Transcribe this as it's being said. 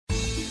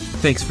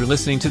Thanks for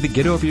listening to the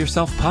Get Over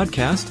Yourself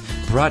podcast,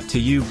 brought to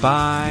you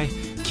by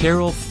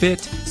Carol Fit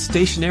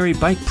Stationary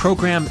Bike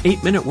Program,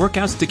 8-minute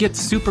workouts to get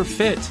super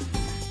fit.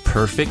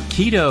 Perfect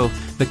Keto,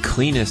 the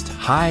cleanest,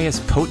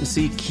 highest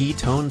potency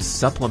ketone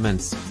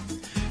supplements.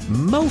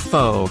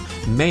 Mofo,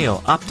 male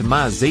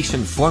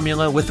optimization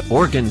formula with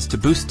organs to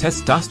boost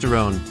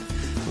testosterone.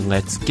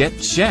 Let's get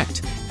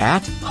checked.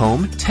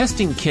 At-home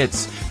testing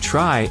kits.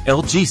 Try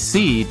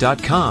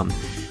LGC.com.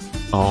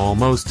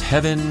 Almost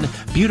Heaven,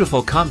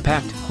 beautiful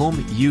compact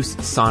home use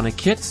sauna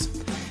kits.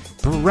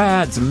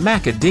 Brad's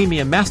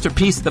Macadamia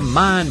Masterpiece, the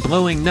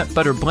mind-blowing nut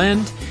butter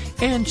blend.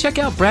 And check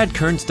out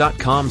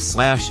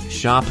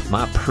bradkearns.com/shop,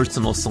 my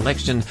personal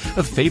selection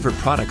of favorite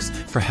products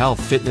for health,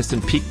 fitness,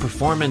 and peak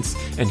performance.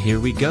 And here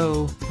we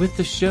go with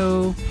the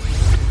show.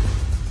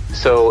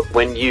 So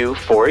when you,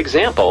 for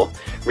example,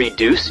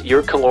 reduce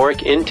your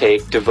caloric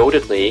intake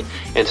devotedly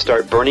and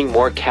start burning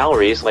more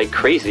calories like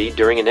crazy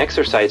during an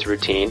exercise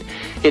routine,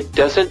 it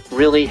doesn't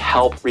really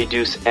help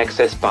reduce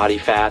excess body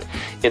fat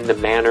in the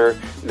manner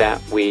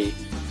that we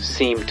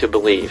seem to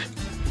believe.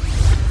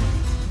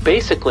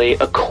 Basically,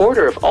 a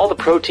quarter of all the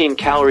protein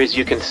calories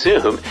you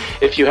consume,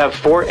 if you have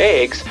 4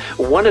 eggs,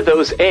 one of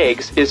those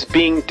eggs is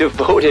being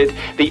devoted,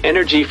 the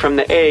energy from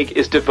the egg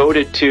is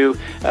devoted to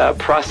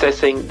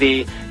processing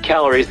the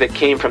calories that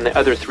came from the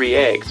other 3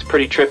 eggs.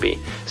 Pretty trippy.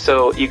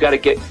 So you got to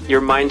get your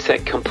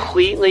mindset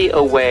completely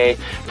away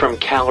from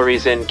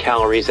calories in,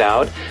 calories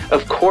out.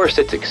 Of course,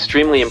 it's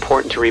extremely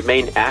important to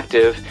remain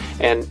active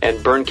and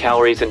burn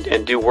calories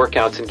and do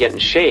workouts and get in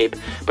shape,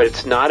 but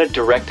it's not a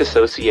direct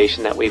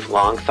association that we've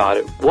long thought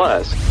it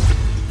was.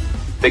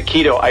 The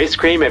keto ice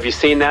cream, have you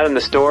seen that in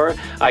the store?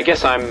 I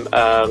guess I'm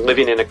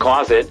living in a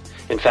closet.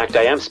 In fact,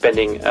 I am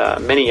spending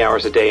many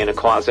hours a day in a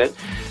closet,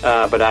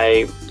 but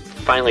I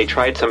finally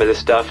tried some of this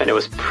stuff and it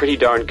was pretty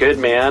darn good,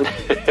 man.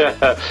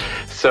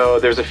 So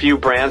there's a few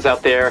brands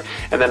out there,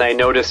 and then I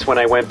noticed when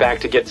I went back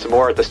to get some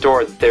more at the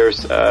store that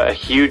there's a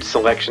huge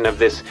selection of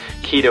this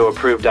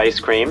keto-approved ice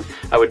cream.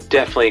 I would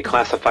definitely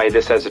classify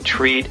this as a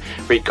treat,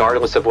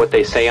 regardless of what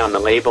they say on the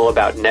label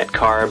about net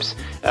carbs.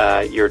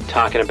 You're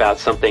talking about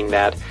something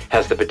that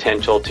has the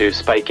potential to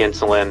spike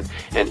insulin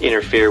and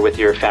interfere with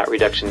your fat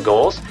reduction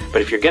goals.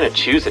 But if you're going to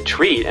choose a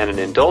treat and an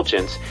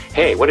indulgence,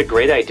 hey, what a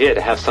great idea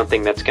to have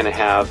something that's going to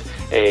have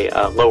a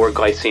lower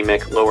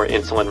glycemic, lower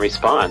insulin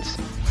response.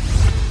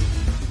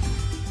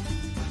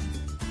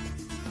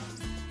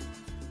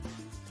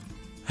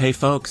 Hey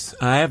folks,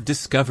 I have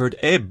discovered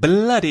a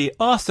bloody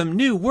awesome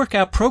new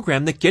workout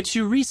program that gets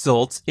you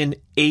results in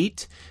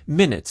 8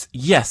 minutes.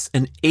 Yes,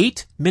 an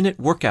 8-minute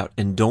workout.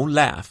 And don't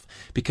laugh,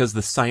 because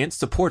the science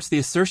supports the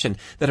assertion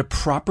that a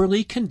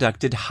properly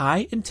conducted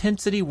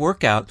high-intensity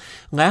workout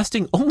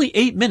lasting only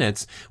 8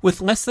 minutes with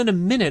less than a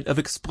minute of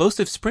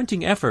explosive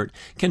sprinting effort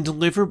can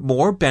deliver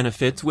more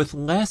benefits with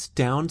less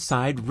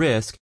downside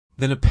risk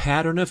than a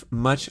pattern of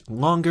much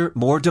longer,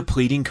 more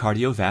depleting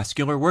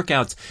cardiovascular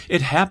workouts.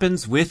 It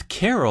happens with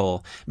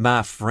Carol,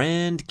 my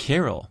friend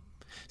Carol.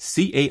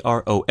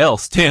 CAROL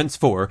stands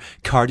for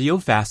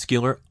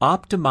Cardiovascular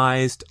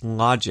Optimized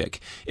Logic.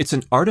 It's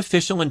an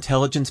artificial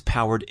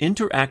intelligence-powered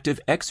interactive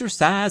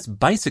exercise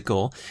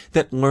bicycle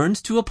that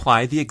learns to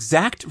apply the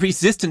exact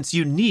resistance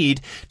you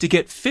need to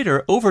get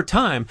fitter over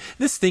time.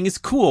 This thing is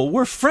cool.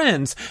 We're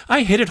friends.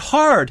 I hit it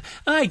hard.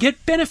 I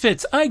get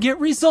benefits. I get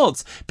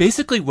results.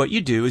 Basically, what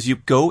you do is you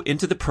go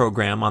into the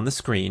program on the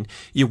screen,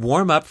 you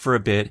warm up for a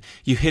bit,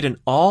 you hit an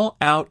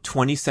all-out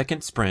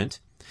 20-second sprint,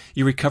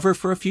 you recover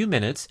for a few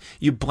minutes,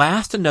 you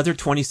blast another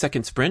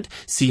 20-second sprint,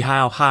 see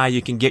how high you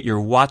can get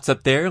your watts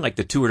up there like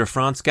the Tour de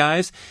France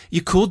guys,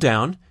 you cool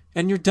down,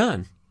 and you're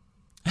done.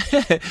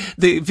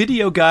 The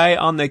video guy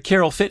on the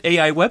Carol Fit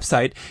AI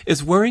website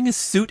is wearing a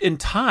suit and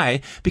tie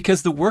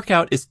because the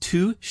workout is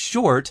too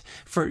short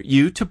for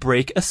you to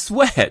break a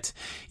sweat.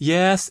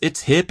 Yes,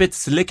 it's hip, it's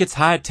slick, it's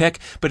high tech,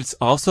 but it's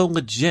also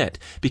legit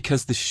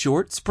because the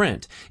short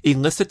sprint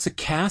elicits a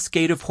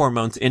cascade of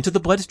hormones into the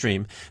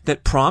bloodstream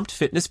that prompt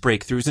fitness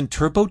breakthroughs and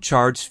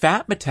turbocharge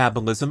fat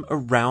metabolism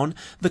around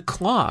the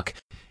clock.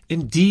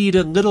 Indeed,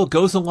 a little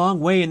goes a long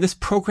way, and this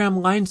program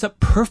lines up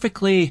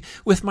perfectly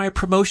with my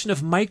promotion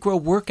of micro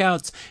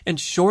workouts and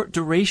short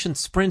duration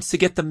sprints to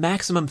get the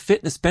maximum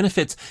fitness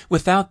benefits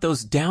without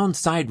those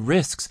downside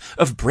risks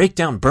of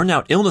breakdown,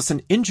 burnout, illness,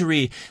 and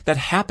injury that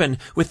happen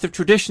with the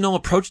traditional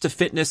approach to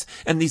fitness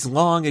and these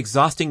long,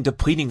 exhausting,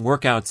 depleting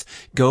workouts.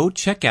 Go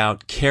check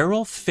out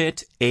Carol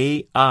Fit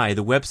AI.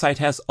 The website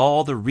has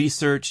all the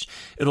research.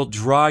 It'll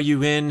draw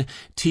you in,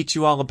 teach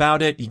you all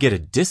about it. You get a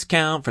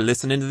discount for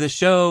listening to the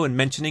show and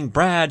mentioning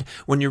Brad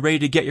when you're ready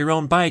to get your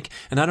own bike.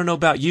 And I don't know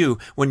about you,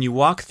 when you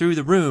walk through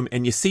the room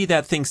and you see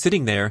that thing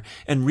sitting there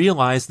and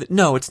realize that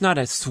no, it's not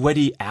a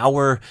sweaty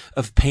hour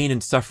of pain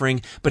and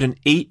suffering, but an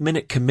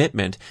 8-minute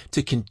commitment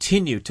to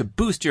continue to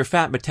boost your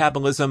fat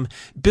metabolism,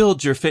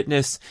 build your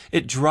fitness.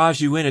 It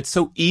draws you in. It's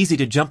so easy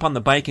to jump on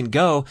the bike and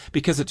go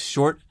because it's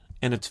short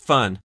and it's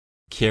fun.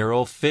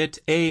 Carol Fit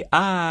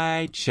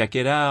AI. Check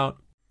it out.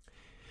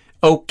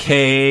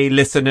 Okay,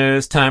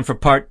 listeners, time for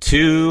part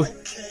 2.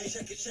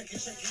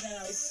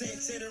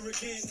 say it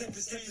again,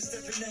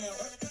 stepping out.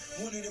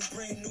 One of them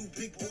brand new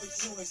big boy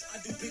toys. I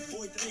do big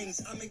boy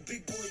things, I make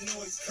big boy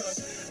noise.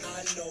 Cause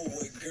I know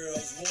what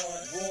girls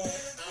want.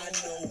 I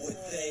know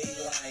what they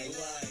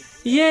like.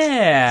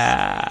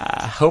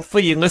 Yeah.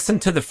 Hopefully you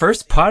listened to the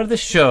first part of the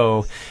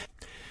show.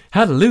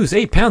 How to Lose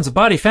 8 Pounds of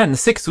Body Fat in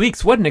 6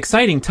 Weeks. What an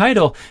exciting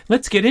title.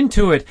 Let's get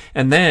into it.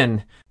 And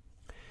then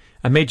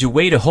I made you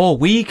wait a whole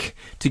week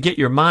to get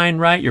your mind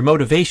right, your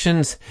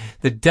motivations,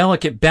 the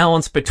delicate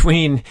balance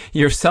between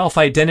your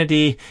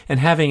self-identity and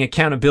having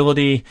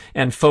accountability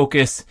and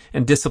focus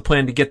and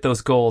discipline to get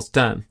those goals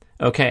done.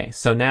 Okay,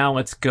 so now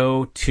let's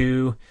go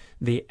to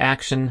the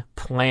action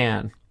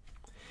plan.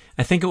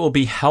 I think it will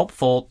be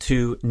helpful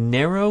to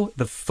narrow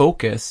the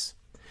focus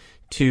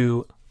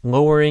to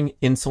lowering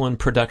insulin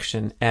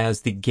production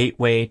as the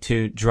gateway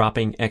to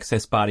dropping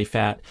excess body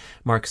fat.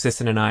 Mark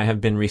Sisson and I have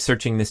been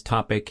researching this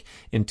topic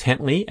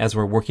intently as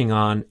we're working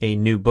on a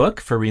new book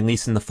for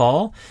release in the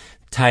fall.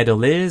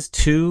 Title is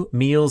 2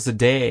 Meals a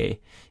Day.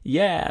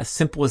 Yeah,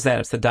 simple as that.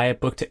 It's the diet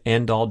book to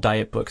end all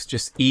diet books.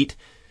 Just eat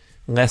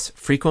less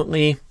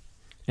frequently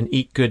and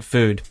eat good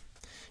food,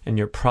 and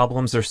your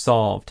problems are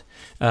solved.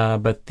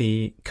 But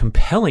the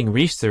compelling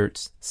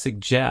research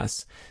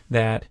suggests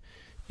that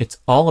it's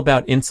all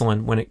about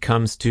insulin when it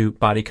comes to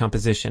body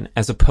composition,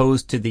 as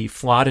opposed to the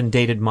flawed and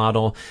dated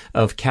model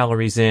of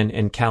calories in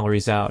and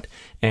calories out.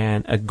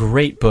 And a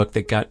great book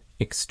that got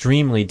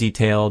extremely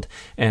detailed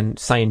and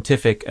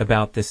scientific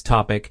about this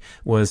topic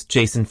was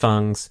Jason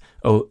Fung's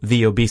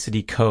The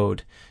Obesity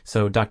Code.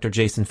 So Dr.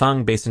 Jason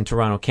Fung, based in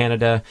Toronto,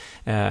 Canada,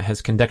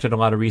 has conducted a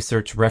lot of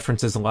research,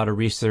 references a lot of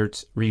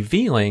research,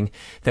 revealing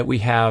that we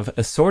have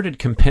assorted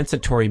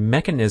compensatory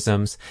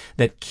mechanisms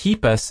that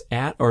keep us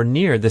at or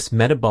near this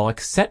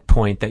metabolic set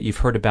point that you've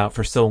heard about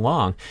for so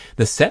long.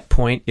 The set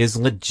point is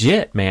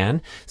legit,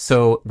 man.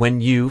 So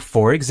when you,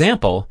 for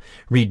example,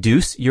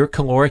 reduce your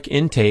caloric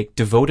intake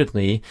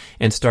devotedly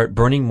and start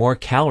burning more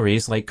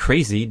calories like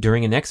crazy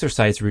during an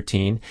exercise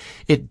routine,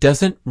 it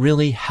doesn't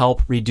really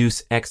help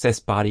reduce excess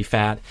body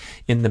fat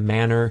in the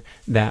manner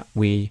that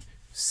we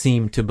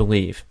seem to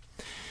believe.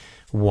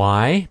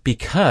 Why?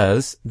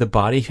 Because the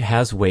body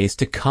has ways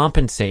to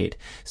compensate.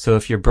 So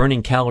if you're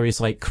burning calories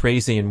like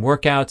crazy in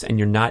workouts and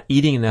you're not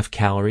eating enough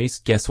calories,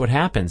 guess what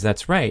happens?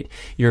 That's right.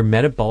 Your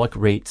metabolic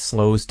rate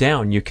slows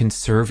down. You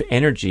conserve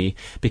energy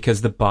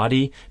because the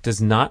body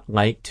does not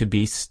like to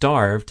be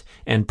starved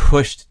and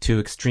pushed to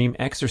extreme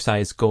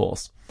exercise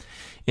goals.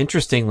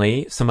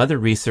 Interestingly, some other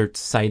research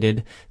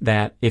cited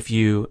that if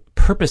you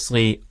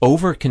purposely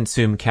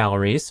overconsume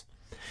calories,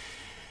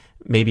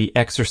 maybe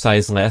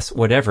exercise less,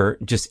 whatever,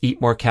 just eat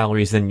more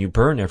calories than you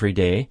burn every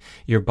day,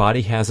 your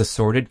body has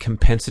assorted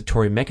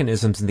compensatory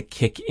mechanisms that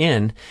kick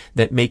in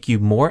that make you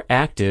more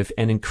active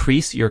and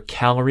increase your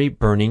calorie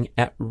burning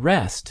at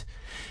rest.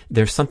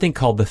 There's something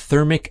called the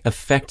thermic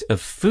effect of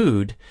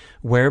food,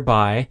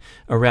 whereby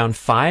around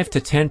 5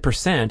 to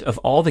 10% of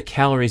all the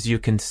calories you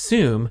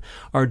consume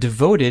are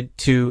devoted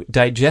to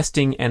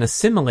digesting and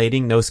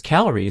assimilating those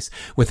calories.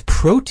 With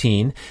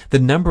protein, the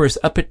number is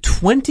up at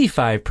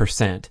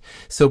 25%.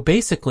 So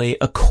basically,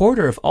 a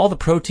quarter of all the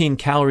protein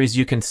calories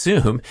you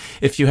consume,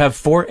 if you have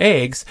 4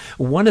 eggs,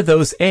 one of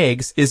those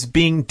eggs is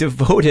being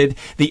devoted,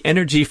 the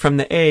energy from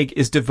the egg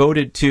is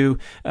devoted to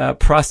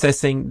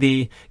processing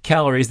the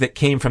calories that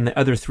came from the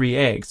other 3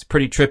 eggs.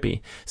 Pretty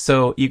trippy.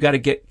 So you got to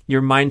get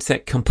your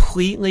mindset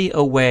completely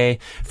away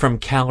from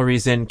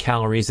calories in,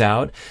 calories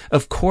out.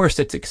 Of course,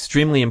 it's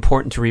extremely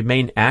important to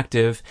remain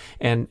active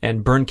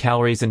and burn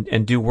calories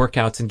and do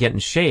workouts and get in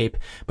shape,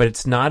 but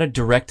it's not a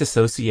direct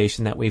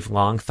association that we've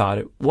long thought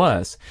it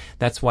was.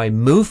 That's why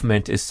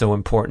movement is so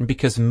important,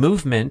 because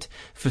movement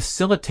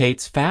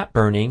facilitates fat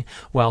burning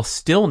while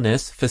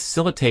stillness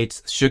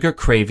facilitates sugar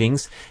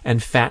cravings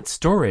and fat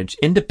storage,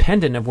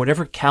 independent of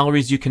whatever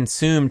calories you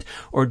consumed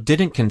or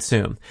didn't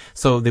consume.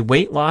 So the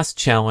weight loss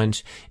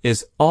challenge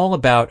is all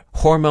about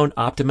hormone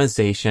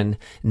optimization,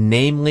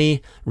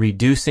 namely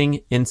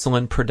reducing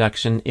insulin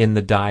production in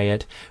the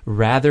diet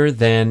rather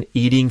than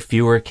eating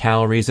fewer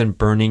calories and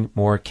burning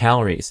more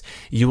calories.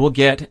 You will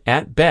get,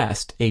 at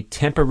best, a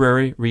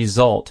temporary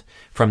result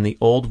from the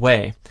old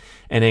way,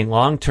 and a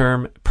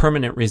long-term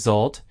permanent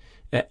result,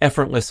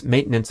 effortless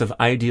maintenance of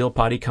ideal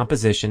body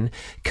composition,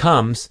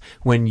 comes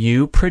when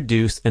you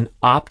produce an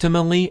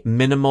optimally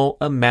minimal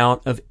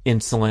amount of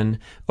insulin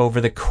over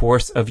the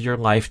course of your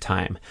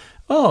lifetime.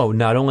 Oh,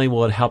 not only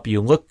will it help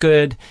you look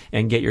good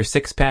and get your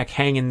six-pack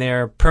hanging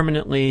there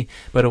permanently,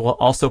 but it will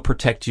also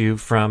protect you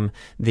from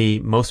the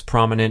most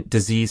prominent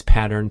disease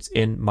patterns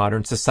in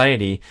modern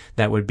society.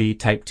 That would be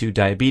type 2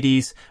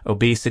 diabetes,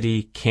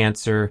 obesity,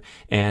 cancer,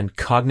 and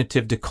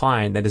cognitive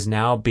decline that is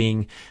now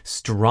being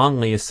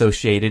strongly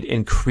associated,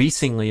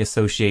 increasingly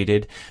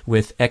associated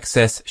with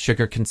excess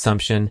sugar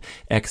consumption,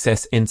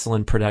 excess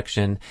insulin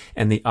production,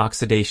 and the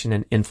oxidation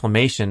and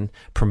inflammation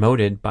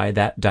promoted by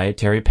that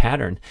dietary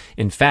pattern.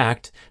 In fact,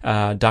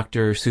 fact,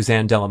 Dr.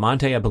 Suzanne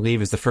Delamonte, I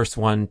believe, is the first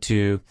one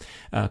to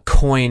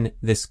coin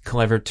this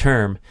clever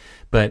term.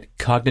 But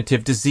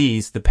cognitive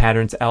disease, the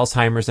patterns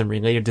Alzheimer's and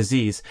related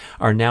disease,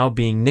 are now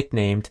being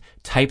nicknamed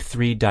type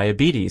 3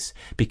 diabetes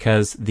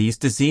because these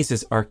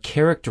diseases are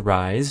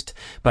characterized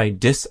by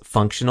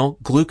dysfunctional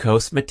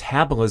glucose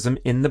metabolism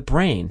in the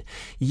brain.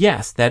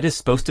 Yes, that is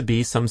supposed to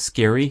be some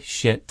scary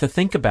shit to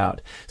think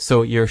about.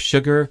 So your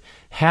sugar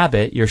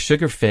habit, your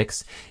sugar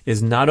fix,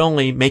 is not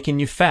only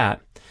making you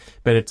fat,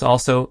 but it's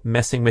also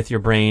messing with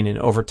your brain and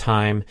over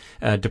time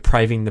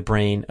depriving the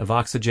brain of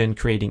oxygen,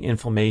 creating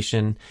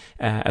inflammation,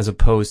 as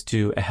opposed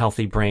to a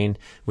healthy brain,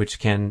 which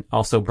can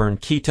also burn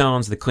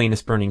ketones, the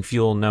cleanest burning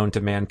fuel known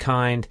to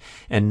mankind,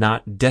 and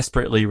not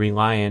desperately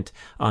reliant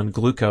on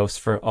glucose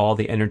for all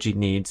the energy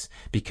needs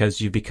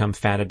because you become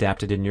fat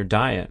adapted in your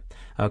diet.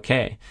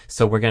 Okay,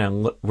 so we're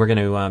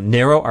gonna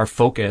narrow our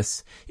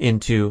focus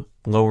into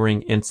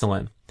lowering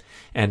insulin.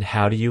 And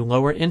how do you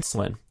lower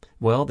insulin?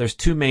 Well, there's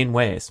two main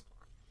ways.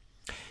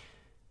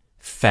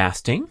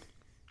 Fasting,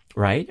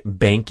 right?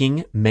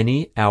 Banking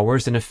many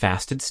hours in a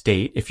fasted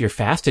state. If you're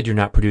fasted, you're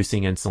not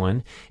producing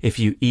insulin. If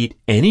you eat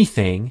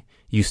anything,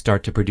 you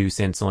start to produce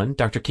insulin.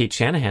 Dr. Kate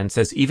Shanahan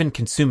says even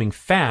consuming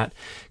fat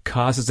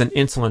causes an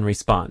insulin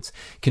response.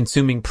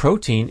 Consuming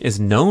protein is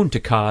known to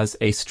cause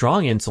a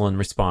strong insulin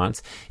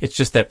response. It's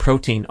just that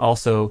protein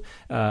also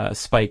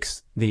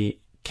spikes the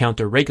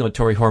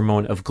counter-regulatory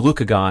hormone of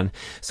glucagon,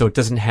 so it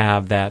doesn't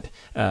have that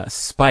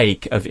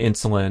spike of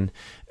insulin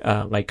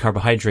like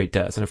carbohydrate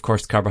does. And of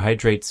course,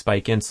 carbohydrates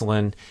spike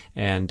insulin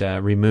and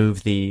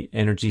remove the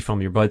energy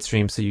from your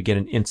bloodstream, so you get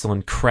an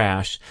insulin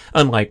crash,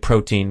 unlike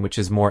protein, which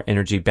is more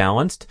energy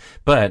balanced.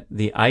 But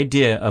the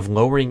idea of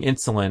lowering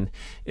insulin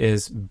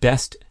is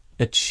best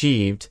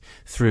achieved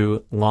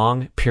through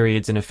long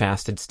periods in a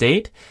fasted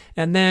state.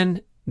 And then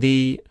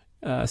the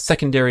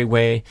secondary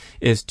way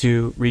is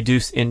to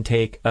reduce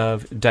intake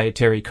of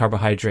dietary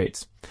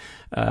carbohydrates.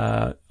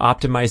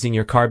 Optimizing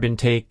your carb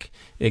intake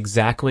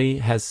exactly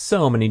has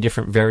so many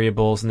different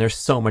variables, and there's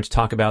so much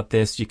talk about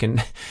this. You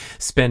can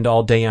spend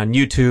all day on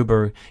YouTube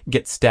or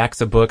get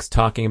stacks of books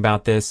talking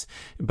about this.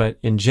 But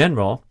in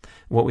general,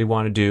 what we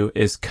want to do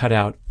is cut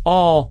out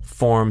all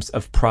forms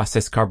of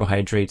processed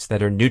carbohydrates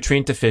that are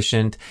nutrient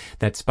deficient,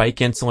 that spike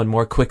insulin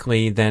more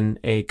quickly than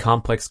a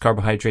complex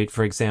carbohydrate,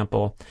 for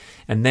example.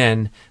 And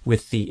then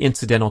with the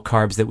incidental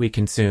carbs that we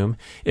consume,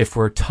 if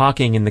we're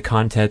talking in the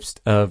context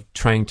of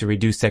trying to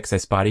reduce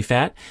excess body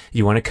fat,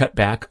 you want to cut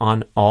back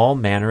on all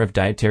manner of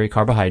dietary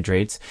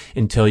carbohydrates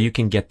until you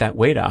can get that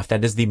weight off.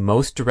 That is the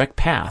most direct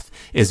path,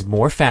 is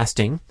more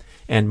fasting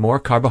and more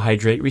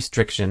carbohydrate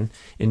restriction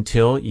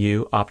until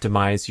you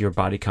optimize your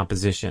body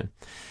composition.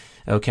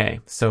 Okay,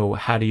 so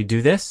how do you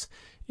do this?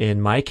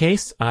 In my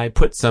case, I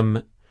put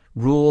some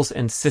rules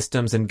and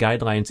systems and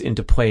guidelines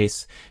into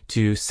place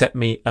to set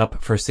me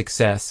up for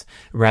success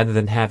rather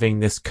than having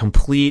this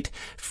complete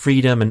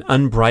freedom and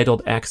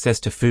unbridled access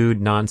to food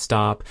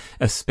nonstop,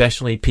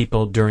 especially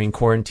people during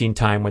quarantine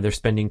time where they're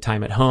spending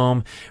time at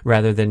home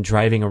rather than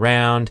driving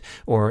around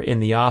or in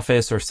the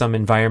office or some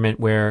environment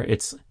where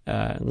it's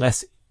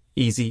less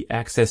easy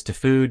access to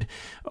food.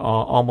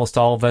 Almost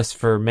all of us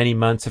for many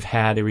months have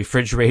had a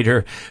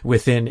refrigerator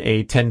within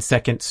a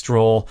 10-second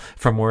stroll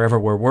from wherever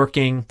we're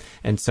working.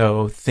 And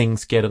so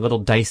things get a little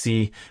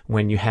dicey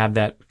when you have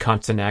that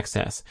constant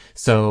access.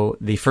 So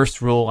the first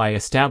rule I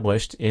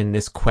established in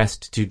this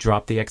quest to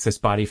drop the excess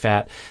body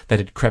fat that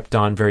had crept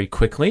on very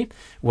quickly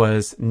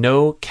was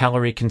no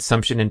calorie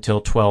consumption until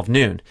 12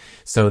 noon.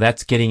 So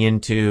that's getting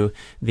into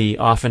the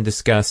often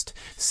discussed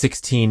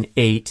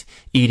 16-8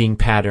 eating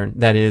pattern.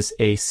 That is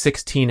a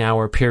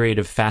 16-hour period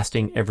of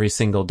fasting every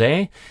single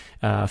day,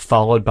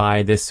 followed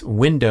by this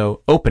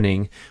window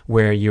opening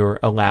where you're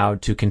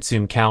allowed to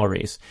consume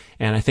calories.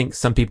 And I think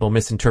some people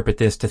misinterpret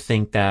this to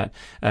think that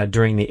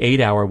during the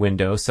 8-hour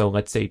window, so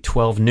let's say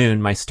 12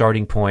 noon, my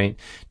starting point,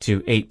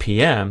 to 8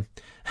 p.m.,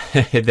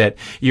 that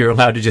you're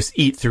allowed to just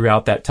eat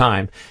throughout that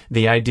time.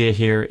 The idea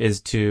here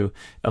is to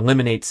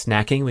eliminate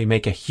snacking. We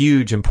make a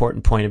huge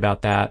important point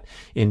about that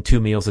in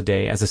 2 meals a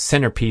day as a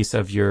centerpiece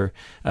of your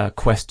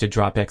quest to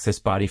drop excess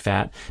body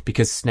fat,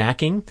 because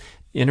snacking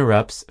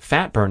interrupts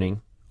fat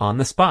burning on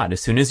the spot.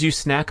 As soon as you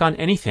snack on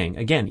anything,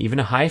 again, even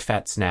a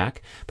high-fat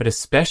snack, but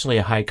especially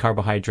a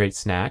high-carbohydrate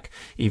snack,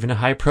 even a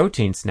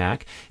high-protein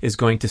snack, is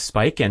going to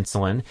spike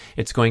insulin.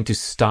 It's going to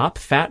stop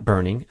fat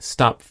burning,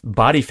 stop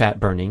body fat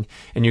burning,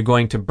 and you're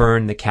going to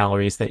burn the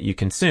calories that you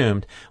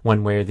consumed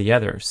one way or the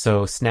other.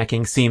 So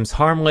snacking seems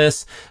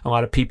harmless. A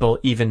lot of people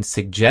even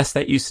suggest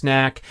that you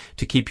snack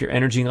to keep your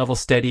energy level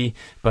steady,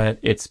 but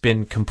it's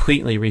been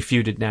completely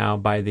refuted now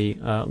by the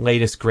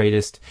latest,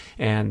 greatest,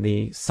 and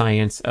the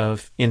science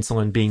of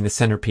insulin being the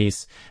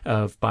centerpiece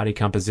of body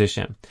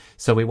composition.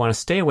 So we want to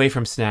stay away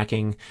from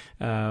snacking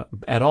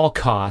at all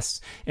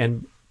costs.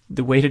 And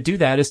the way to do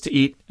that is to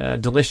eat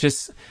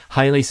delicious,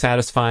 highly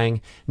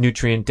satisfying,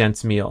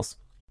 nutrient-dense meals.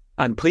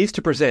 I'm pleased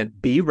to present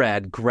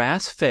B-Rad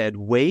grass-fed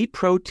whey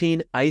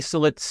protein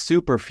isolate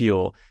super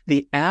fuel,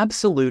 the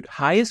absolute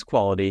highest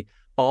quality,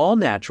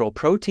 all-natural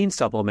protein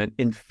supplement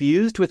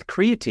infused with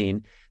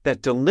creatine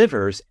that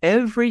delivers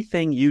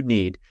everything you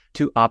need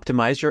to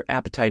optimize your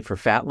appetite for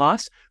fat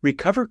loss,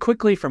 recover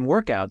quickly from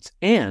workouts,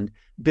 and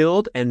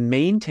build and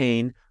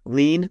maintain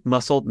lean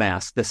muscle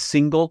mass, the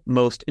single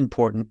most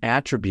important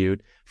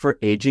attribute for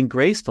aging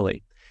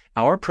gracefully.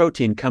 Our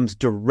protein comes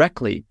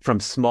directly from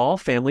small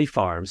family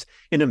farms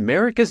in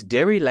America's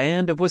dairy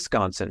land of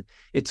Wisconsin.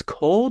 It's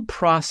cold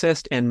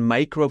processed and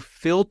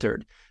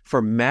microfiltered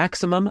for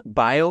maximum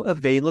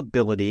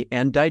bioavailability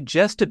and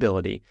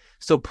digestibility.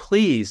 So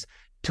please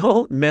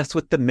don't mess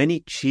with the many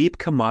cheap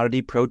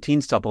commodity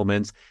protein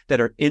supplements that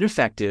are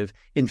ineffective,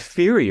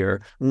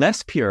 inferior,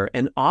 less pure,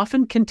 and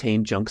often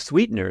contain junk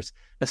sweeteners,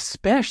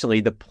 especially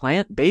the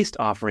plant-based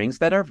offerings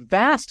that are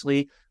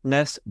vastly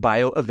less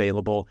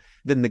bioavailable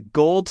than the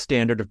gold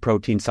standard of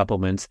protein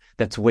supplements,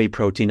 that's whey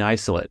protein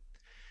isolate.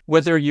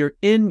 Whether you're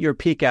in your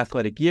peak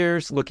athletic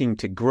years looking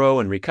to grow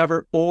and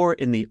recover, or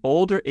in the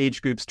older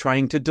age groups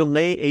trying to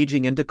delay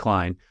aging and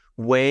decline,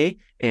 whey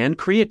and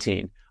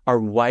creatine are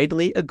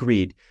widely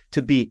agreed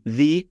to be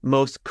the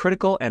most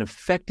critical and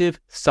effective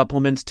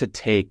supplements to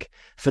take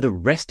for the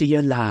rest of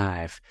your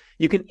life.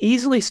 You can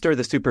easily stir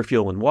the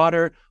superfuel in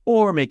water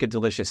or make a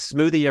delicious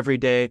smoothie every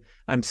day.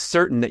 I'm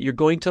certain that you're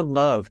going to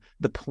love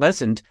the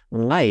pleasant,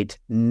 light,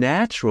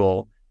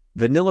 natural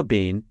vanilla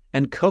bean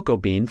and cocoa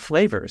bean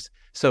flavors.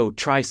 So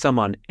try some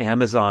on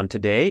Amazon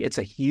today. It's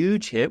a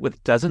huge hit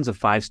with dozens of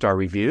 5-star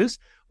reviews.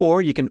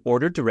 Or you can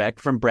order direct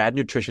from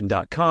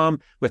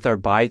bradnutrition.com with our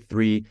buy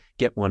 3,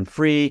 get 1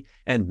 free,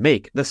 and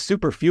make the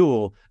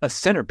superfuel a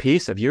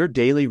centerpiece of your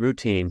daily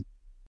routine.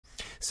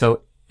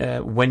 So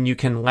when you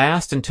can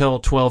last until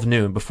 12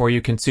 noon before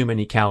you consume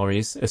any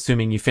calories,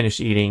 assuming you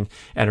finish eating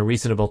at a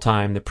reasonable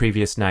time the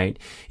previous night,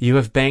 you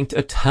have banked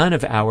a ton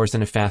of hours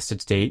in a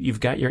fasted state. You've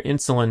got your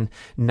insulin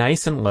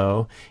nice and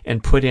low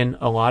and put in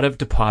a lot of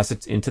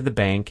deposits into the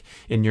bank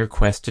in your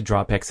quest to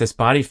drop excess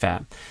body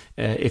fat.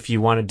 If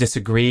you want to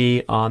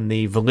disagree on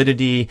the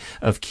validity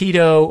of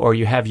keto, or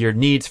you have your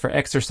needs for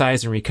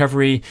exercise and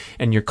recovery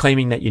and you're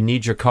claiming that you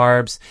need your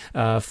carbs,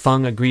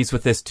 Fung agrees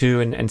with this too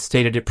and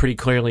stated it pretty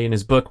clearly in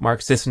his book.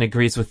 Mark Sisson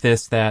agrees with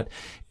this, that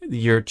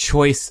your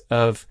choice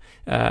of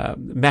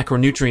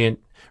macronutrient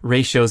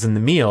ratios in the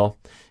meal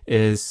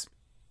is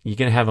you're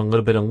going to have a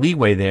little bit of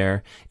leeway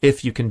there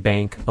if you can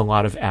bank a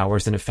lot of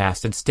hours in a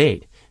fasted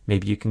state.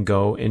 Maybe you can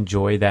go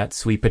enjoy that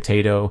sweet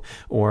potato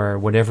or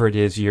whatever it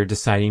is you're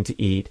deciding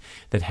to eat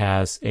that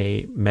has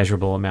a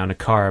measurable amount of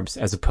carbs,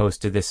 as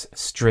opposed to this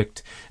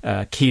strict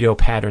keto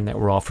pattern that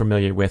we're all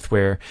familiar with,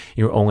 where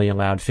you're only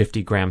allowed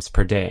 50 grams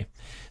per day.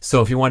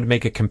 So if you want to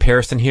make a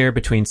comparison here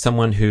between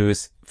someone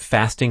who's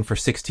fasting for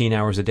 16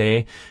 hours a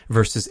day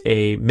versus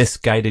a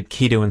misguided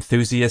keto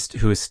enthusiast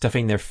who is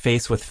stuffing their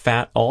face with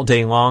fat all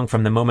day long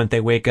from the moment they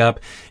wake up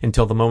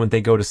until the moment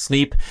they go to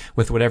sleep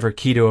with whatever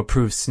keto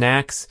approved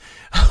snacks.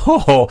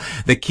 Oh,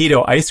 the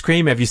keto ice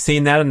cream. Have you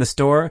seen that in the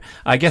store?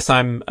 I guess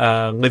I'm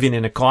living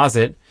in a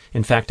closet.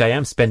 In fact, I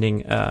am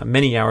spending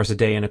many hours a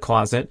day in a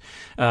closet,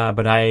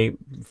 but I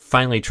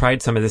finally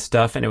tried some of this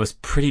stuff and it was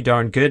pretty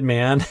darn good,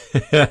 man.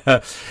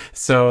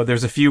 So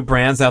there's a few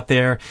brands out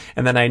there,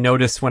 and then I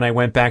noticed when I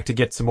went back to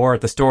get some more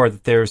at the store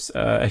that there's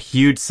a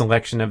huge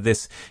selection of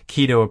this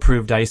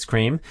keto-approved ice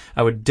cream.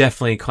 I would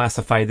definitely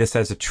classify this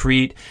as a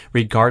treat,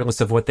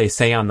 regardless of what they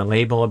say on the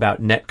label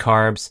about net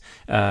carbs.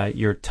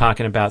 You're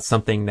talking about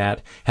something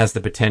that has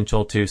the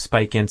potential to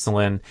spike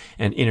insulin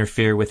and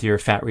interfere with your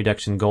fat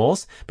reduction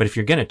goals. But if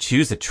you're going to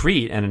choose a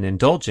treat and an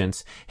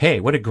indulgence, hey,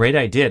 what a great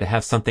idea to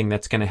have something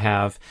that's going to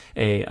have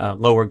a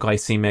lower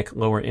glycemic,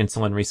 lower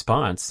insulin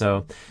response.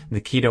 So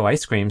the keto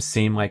ice creams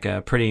seem like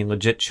a pretty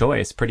legit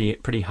choice,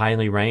 pretty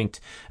highly ranked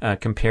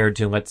compared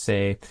to, let's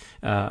say,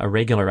 a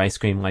regular ice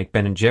cream like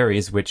Ben &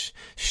 Jerry's, which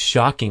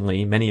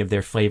shockingly many of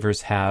their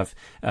flavors have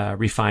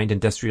refined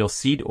industrial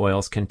seed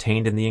oils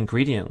contained in the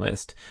ingredient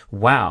list.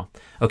 Wow.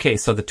 Okay,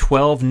 so the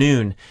 12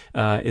 noon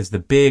is the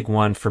big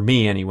one for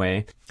me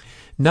anyway.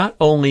 Not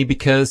only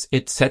because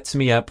it sets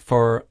me up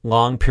for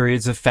long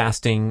periods of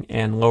fasting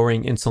and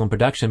lowering insulin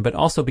production, but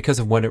also because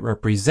of what it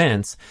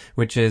represents,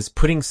 which is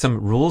putting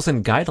some rules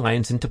and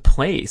guidelines into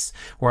place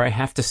where I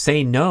have to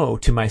say no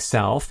to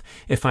myself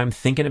if I'm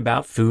thinking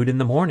about food in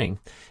the morning.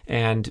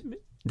 And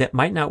that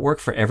might not work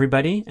for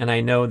everybody, and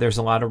I know there's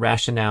a lot of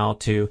rationale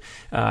to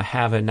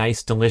have a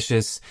nice,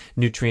 delicious,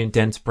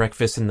 nutrient-dense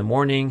breakfast in the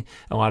morning.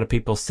 A lot of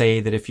people say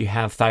that if you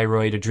have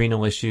thyroid,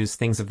 adrenal issues,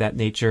 things of that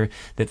nature,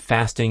 that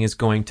fasting is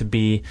going to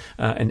be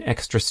an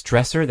extra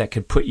stressor that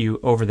could put you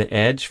over the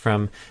edge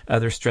from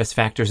other stress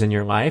factors in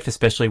your life,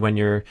 especially when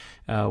you're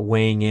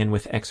weighing in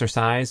with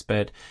exercise.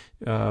 But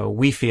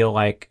we feel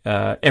like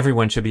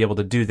everyone should be able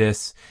to do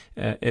this,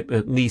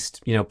 at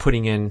least,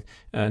 putting in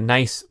a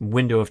nice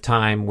window of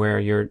time where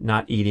you're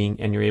not eating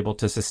and you're able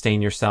to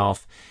sustain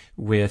yourself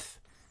with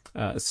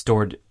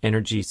stored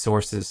energy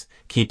sources,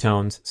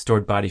 ketones,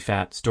 stored body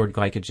fat, stored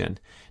glycogen.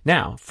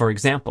 Now, for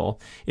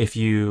example, if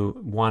you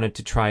wanted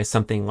to try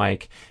something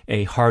like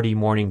a hearty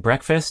morning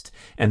breakfast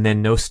and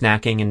then no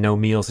snacking and no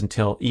meals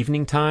until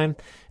evening time,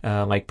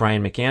 like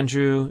Brian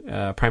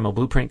McAndrew, Primal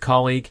Blueprint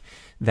colleague,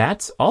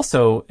 that's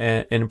also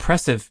an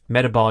impressive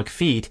metabolic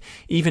feat,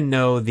 even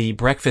though the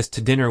breakfast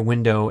to dinner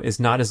window is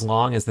not as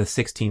long as the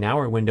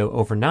 16-hour window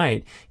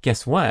overnight.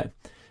 Guess what?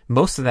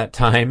 Most of that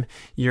time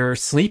you're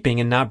sleeping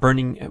and not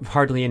burning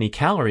hardly any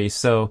calories.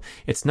 So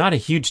it's not a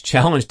huge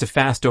challenge to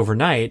fast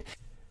overnight.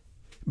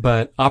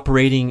 But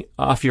operating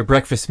off your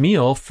breakfast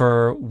meal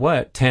for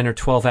 10 or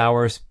 12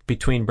 hours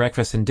between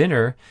breakfast and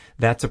dinner,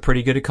 that's a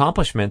pretty good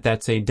accomplishment.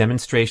 That's a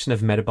demonstration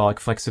of metabolic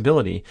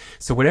flexibility.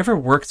 So whatever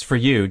works for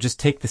you, just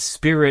take the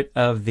spirit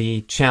of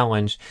the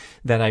challenge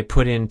that I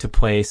put into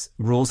place,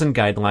 rules and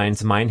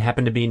guidelines. Mine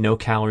happen to be no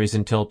calories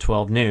until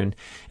 12 noon.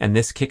 And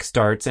this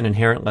kickstarts an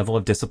inherent level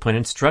of discipline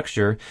and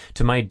structure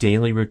to my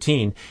daily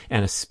routine,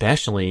 and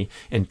especially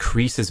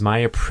increases my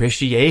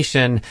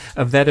appreciation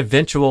of that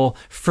eventual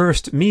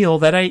first meal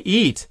that I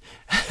eat.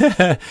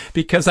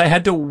 Because I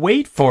had to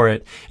wait for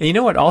it. And you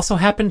know what also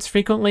happens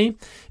frequently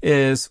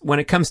is when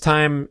it comes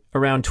time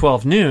around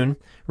 12 noon,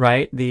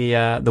 right?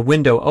 The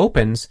window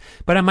opens,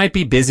 but I might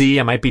be busy.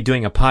 I might be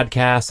doing a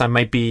podcast. I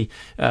might be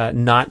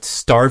not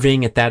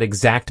starving at that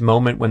exact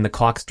moment when the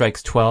clock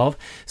strikes 12.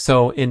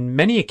 So in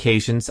many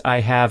occasions, I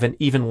have an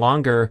even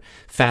longer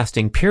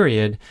fasting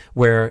period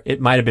where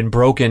it might have been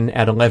broken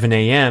at 11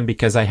 a.m.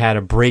 because I had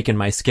a break in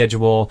my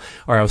schedule,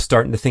 or I was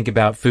starting to think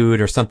about food,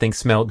 or something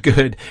smelled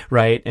good,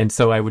 right? And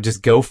so I would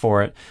just go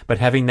for it. But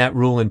having that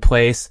rule in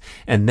place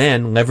and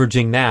then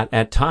leveraging that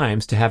at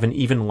times to have an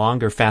even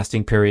longer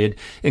fasting period,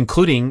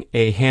 including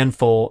a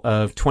handful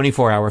of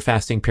 24-hour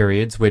fasting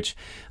periods, which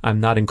I'm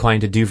not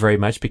inclined to do very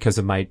much because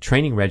of my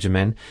training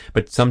regimen,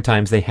 but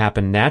sometimes they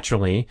happen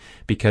naturally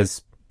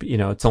because,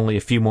 it's only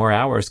a few more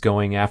hours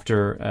going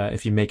after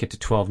if you make it to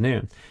 12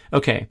 noon.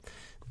 Okay.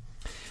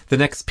 The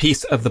next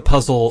piece of the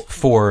puzzle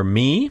for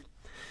me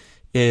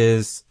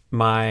is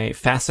my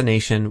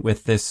fascination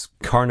with this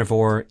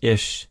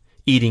carnivore-ish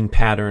eating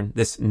pattern,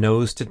 this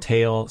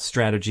nose-to-tail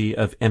strategy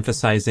of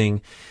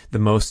emphasizing the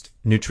most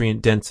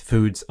nutrient-dense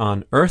foods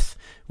on Earth,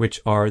 which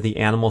are the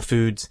animal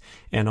foods,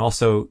 and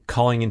also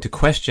calling into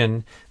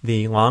question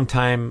the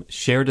long-time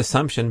shared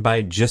assumption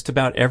by just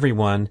about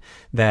everyone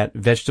that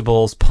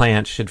vegetables,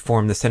 plants should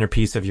form the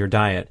centerpiece of your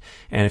diet.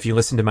 And if you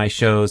listen to my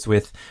shows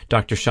with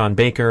Dr. Shawn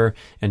Baker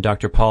and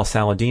Dr. Paul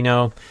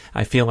Saladino,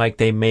 I feel like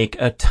they make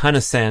a ton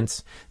of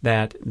sense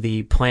that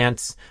the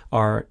plants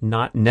are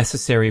not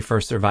necessary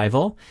for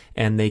survival,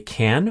 and they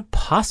can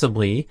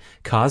possibly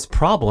cause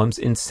problems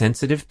in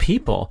sensitive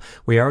people.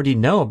 We already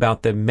know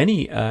about the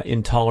many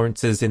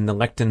intolerances in the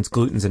lectins,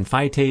 glutens, and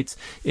phytates,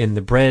 in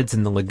the breads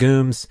and the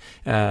legumes,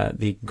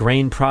 the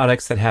grain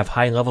products that have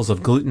high levels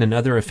of gluten and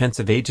other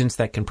offensive agents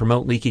that can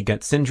promote leaky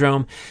gut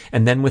syndrome.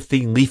 And then with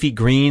the leafy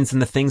greens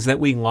and the things that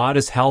we laud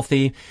as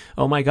healthy,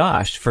 oh my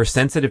gosh, for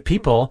sensitive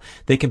people,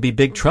 they can be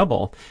big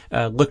trouble.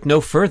 Look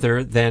no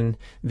further than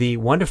the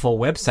wonderful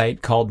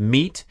website called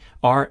meatrx.com,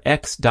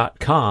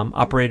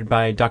 operated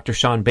by Dr.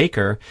 Shawn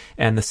Baker,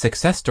 and the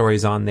success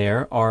stories on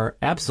there are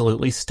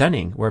absolutely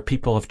stunning, where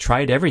people have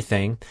tried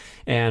everything,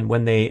 and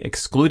when they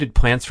excluded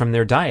plants from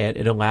their diet,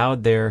 it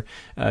allowed their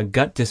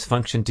gut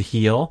dysfunction to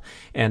heal,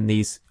 and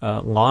these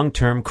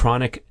long-term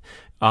chronic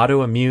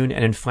autoimmune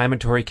and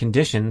inflammatory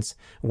conditions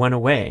went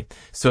away.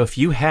 So if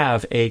you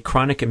have a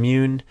chronic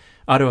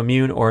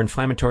autoimmune or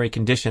inflammatory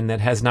condition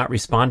that has not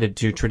responded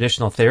to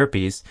traditional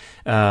therapies,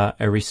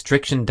 a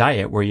restriction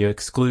diet where you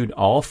exclude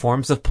all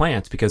forms of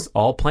plants, because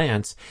all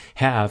plants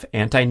have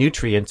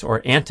anti-nutrients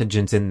or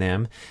antigens in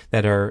them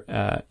that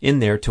are in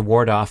there to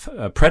ward off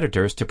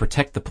predators, to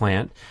protect the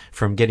plant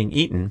from getting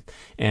eaten.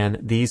 And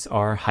these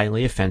are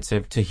highly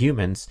offensive to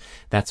humans.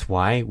 That's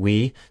why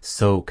we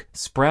soak,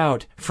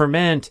 sprout,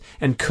 ferment,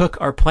 and cook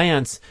our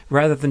plants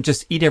rather than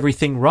just eat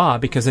everything raw,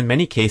 because in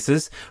many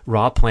cases,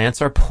 raw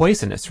plants are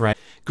poisonous, right?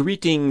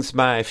 Greetings,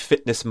 my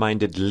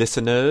fitness-minded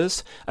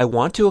listeners. I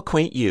want to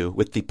acquaint you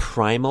with the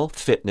Primal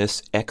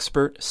Fitness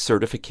Expert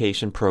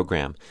Certification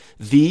Program,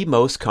 the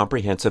most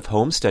comprehensive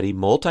home study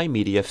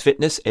multimedia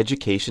fitness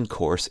education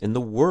course in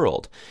the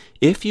world.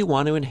 If you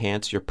want to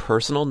enhance your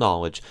personal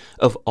knowledge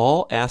of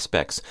all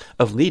aspects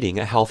of leading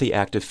a healthy,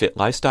 active, fit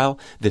lifestyle,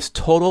 this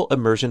total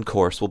immersion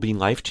course will be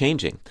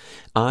life-changing.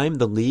 I'm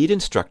the lead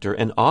instructor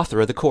and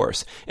author of the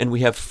course, and we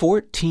have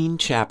 14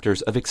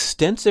 chapters of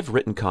extensive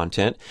written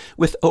content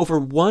with over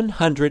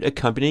 100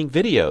 accompanying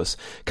videos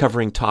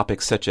covering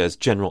topics such as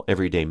general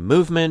everyday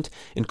movement,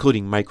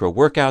 including micro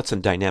workouts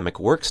and dynamic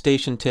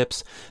workstation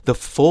tips, the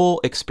full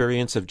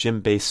experience of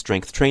gym-based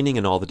strength training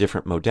in all the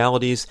different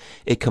modalities,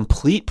 a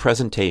complete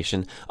presentation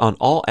on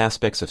all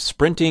aspects of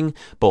sprinting,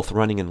 both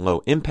running and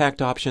low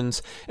impact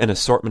options, an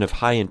assortment of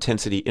high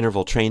intensity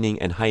interval training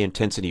and high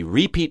intensity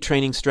repeat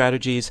training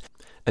strategies,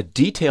 a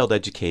detailed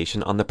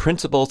education on the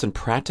principles and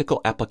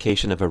practical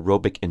application of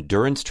aerobic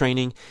endurance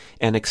training,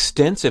 and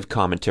extensive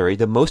commentary,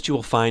 the most you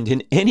will find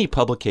in any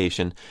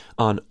publication,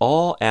 on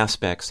all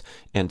aspects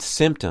and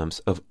symptoms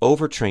of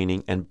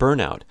overtraining and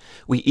burnout.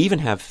 We even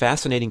have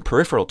fascinating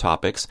peripheral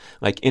topics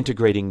like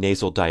integrating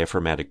nasal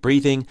diaphragmatic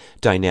breathing,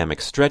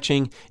 dynamic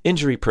stretching,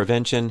 injury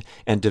prevention,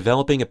 and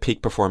developing a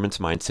peak performance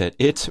mindset.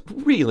 It's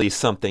really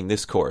something,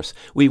 this course.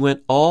 We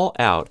went all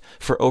out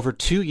for over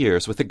 2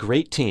 years with a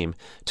great team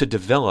to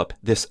develop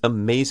this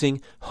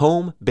amazing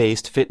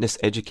home-based fitness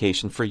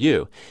education for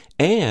you.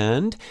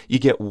 And you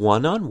get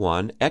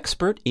one-on-one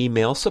expert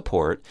email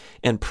support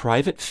and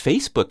private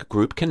Facebook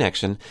group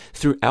connection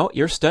throughout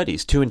your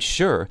studies to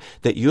ensure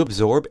that you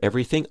absorb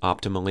everything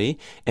optimally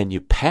and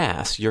you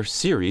pass your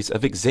series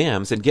of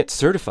exams and get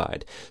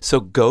certified. So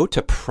go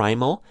to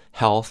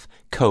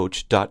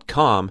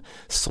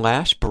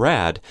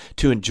primalhealthcoach.com/Brad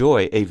to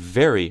enjoy a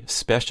very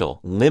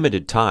special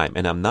limited time.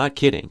 And I'm not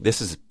kidding.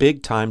 This is a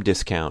big time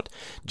discount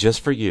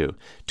just for you.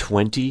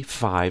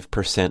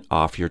 25%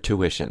 off your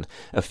tuition.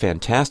 A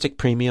fantastic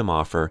premium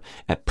offer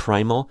at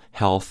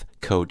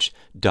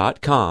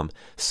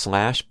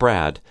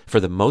primalhealthcoach.com/Brad for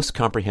the most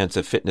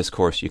comprehensive fitness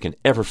course you can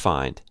ever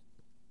find.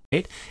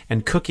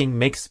 And cooking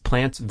makes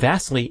plants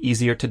vastly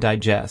easier to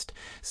digest.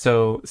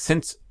 So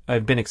since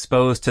I've been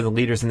exposed to the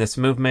leaders in this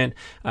movement,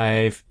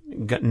 I've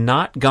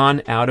not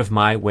gone out of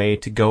my way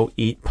to go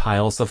eat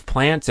piles of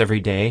plants every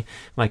day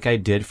like I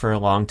did for a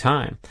long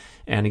time.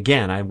 And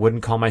again, I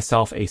wouldn't call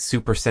myself a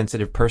super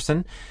sensitive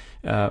person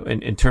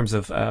in terms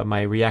of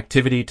my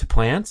reactivity to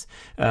plants,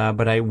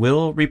 but I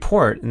will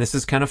report, and this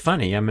is kind of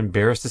funny, I'm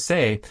embarrassed to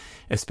say,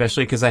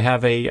 especially because I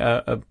have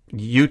a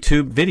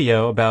YouTube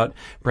video about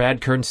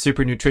Brad Kern's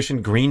Super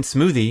Nutrition Green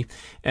Smoothie,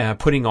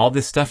 putting all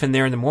this stuff in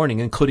there in the morning,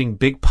 including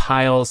big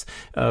piles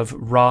of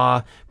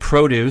raw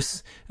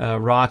produce,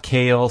 raw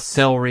kale,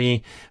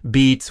 celery,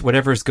 beets,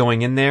 whatever's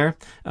going in there,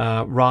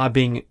 raw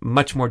being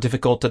much more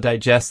difficult to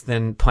digest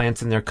than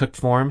plants in their cooked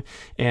form.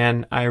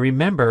 And I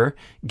remember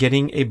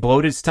getting a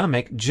bloated stomach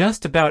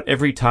just about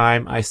every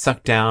time I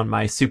sucked down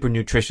my Super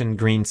Nutrition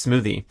Green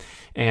Smoothie.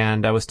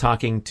 And I was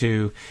talking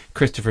to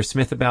Christopher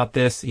Smith about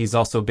this. He's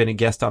also been a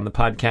guest on the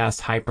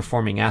podcast, high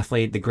performing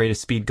athlete, the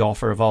greatest speed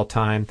golfer of all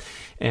time.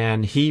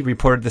 And he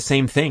reported the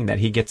same thing, that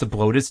he gets a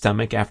bloated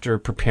stomach after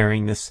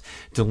preparing this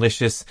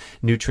delicious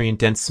nutrient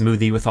dense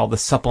smoothie with all the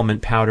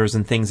supplement powders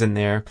and things in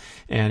there.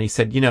 And he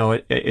said,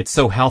 it's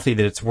so healthy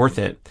that it's worth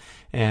it.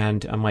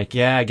 And I'm like,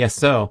 yeah, I guess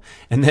so.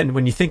 And then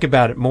when you think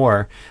about it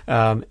more,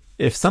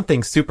 if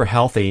something's super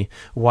healthy,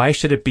 why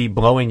should it be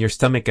blowing your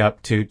stomach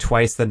up to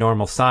twice the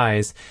normal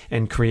size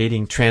and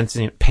creating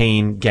transient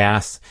pain,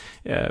 gas,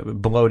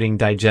 bloating,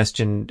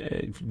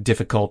 digestion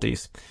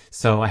difficulties?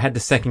 So I had to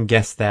second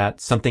guess that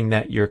something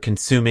that you're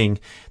consuming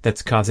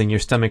that's causing your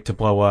stomach to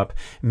blow up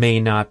may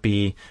not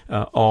be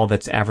all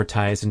that's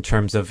advertised in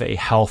terms of a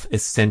health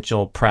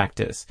essential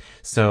practice.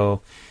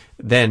 So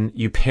then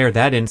you pair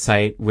that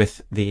insight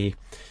with the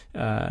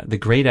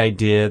great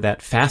idea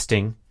that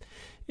fasting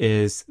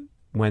is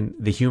when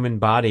the human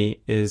body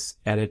is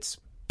at its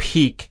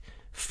peak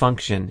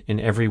function in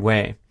every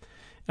way.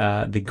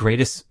 The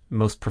greatest,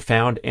 most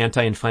profound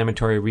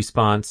anti-inflammatory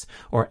response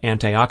or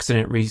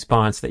antioxidant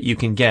response that you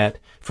can get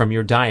from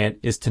your diet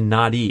is to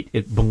not eat.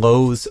 It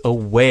blows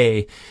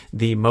away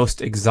the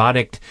most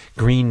exotic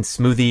green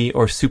smoothie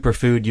or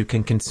superfood you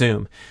can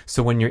consume.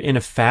 So when you're in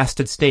a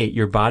fasted state,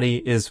 your body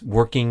is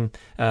working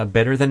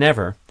better than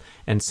ever.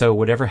 And so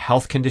whatever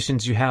health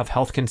conditions you have,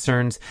 health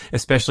concerns,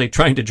 especially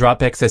trying to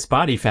drop excess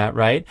body fat,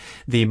 right?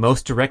 The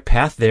most direct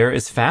path there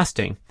is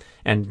fasting.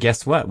 And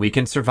guess what? We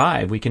can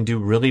survive. We can do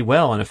really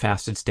well in a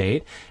fasted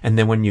state. And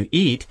then when you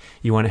eat,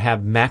 you want to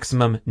have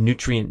maximum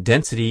nutrient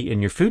density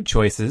in your food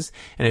choices.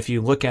 And if you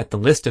look at the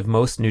list of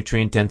most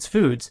nutrient dense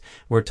foods,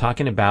 we're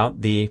talking about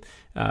the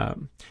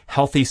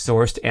healthy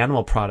sourced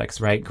animal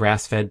products, right?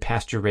 Grass-fed,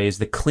 pasture-raised,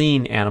 the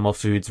clean animal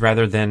foods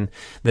rather than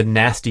the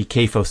nasty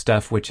CAFO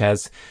stuff, which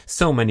has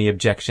so many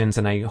objections.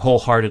 And I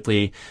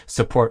wholeheartedly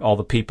support all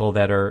the people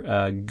that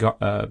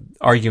are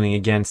arguing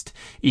against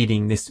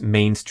eating this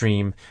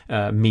mainstream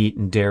meat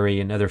and dairy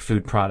and other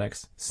food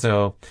products.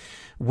 So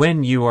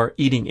when you are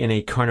eating in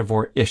a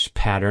carnivore-ish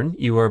pattern,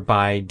 you are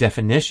by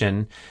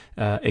definition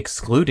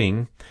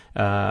excluding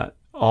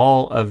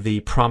all of the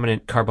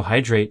prominent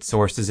carbohydrate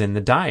sources in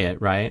the diet,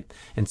 right?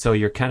 And so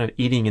you're kind of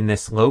eating in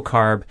this low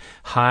carb,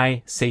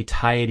 high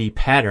satiety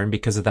pattern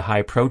because of the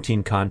high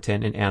protein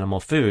content in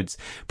animal foods.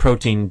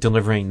 Protein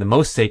delivering the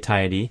most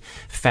satiety,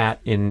 fat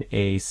in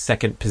a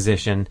second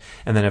position,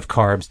 and then of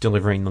carbs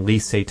delivering the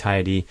least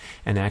satiety,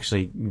 and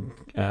actually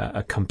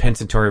a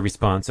compensatory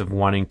response of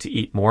wanting to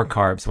eat more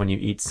carbs when you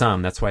eat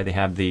some. That's why they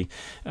have the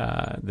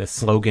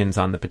slogans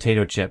on the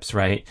potato chips,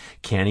 right?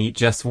 Can't eat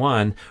just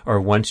one, or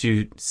once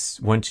you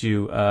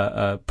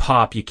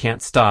pop, you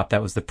can't stop.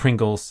 That was the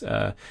Pringles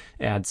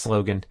ad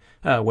slogan.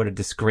 What a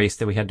disgrace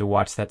that we had to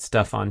watch that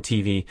stuff on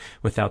TV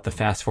without the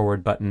fast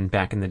forward button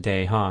back in the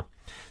day, huh?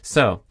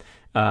 So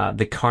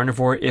the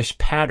carnivore-ish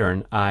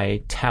pattern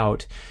I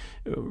tout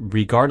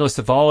regardless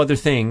of all other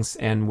things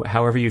and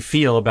however you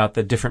feel about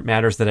the different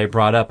matters that I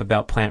brought up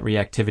about plant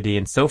reactivity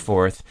and so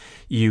forth,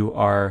 you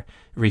are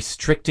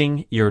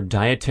restricting your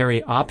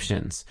dietary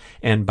options.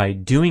 And by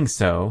doing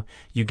so,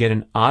 you get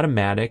an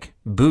automatic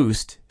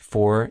boost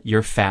for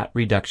your fat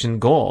reduction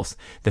goals.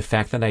 The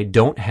fact that I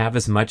don't have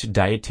as much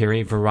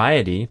dietary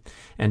variety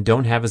and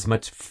don't have as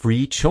much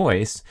free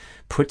choice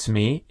puts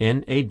me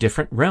in a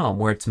different realm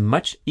where it's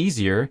much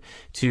easier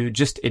to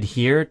just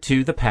adhere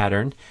to the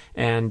pattern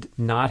and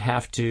not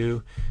have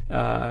to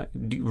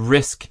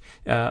risk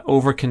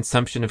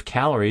overconsumption of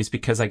calories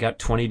because I got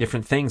 20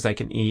 different things I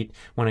can eat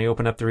when I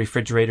open up the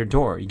refrigerator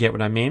door. You get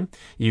what I mean?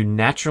 You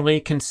naturally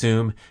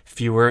consume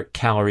fewer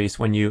calories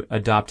when you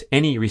adopt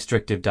any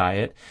restrictive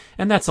diet,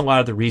 and that's a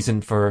lot of the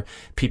reason for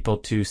people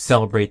to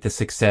celebrate the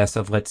success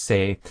of, let's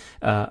say,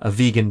 a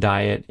vegan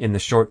diet in the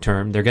short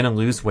term. They're going to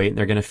lose weight and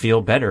they're going to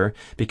feel better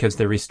because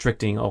they're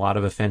restricting a lot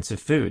of offensive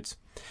foods.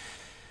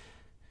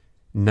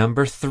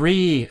 Number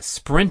 3,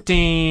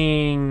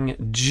 sprinting,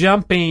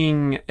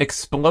 jumping,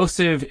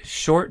 explosive,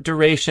 short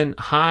duration,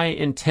 high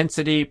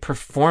intensity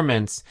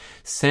performance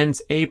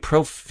sends a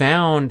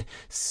profound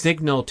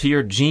signal to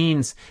your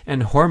genes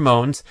and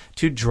hormones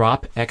to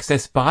drop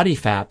excess body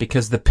fat,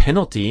 because the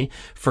penalty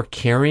for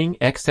carrying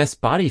excess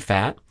body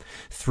fat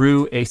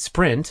through a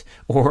sprint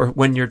or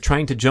when you're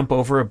trying to jump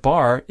over a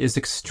bar is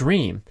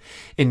extreme.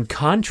 In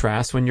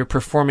contrast, when you're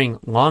performing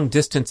long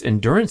distance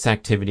endurance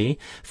activity,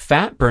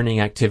 fat burning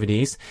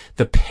activities,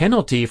 the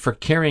penalty for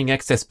carrying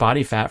excess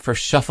body fat, for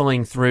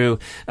shuffling through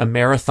a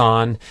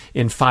marathon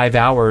in 5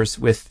 hours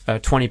with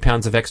 20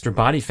 pounds of extra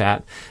body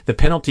fat, the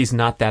penalty is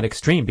not that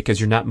extreme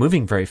because you're not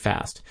moving very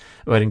fast.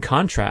 But in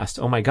contrast,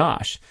 oh my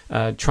gosh,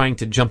 trying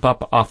to jump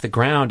up off the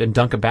ground and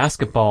dunk a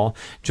basketball,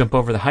 jump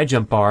over the high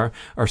jump bar,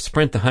 or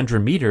sprint the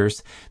 100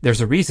 meters, there's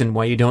a reason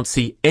why you don't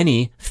see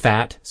any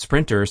fat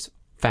sprinters,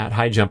 fat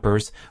high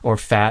jumpers, or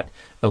fat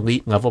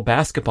elite level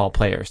basketball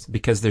players,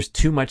 because there's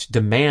too much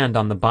demand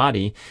on the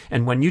body.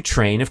 And when you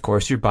train, of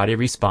course, your body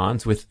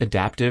responds with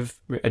adaptive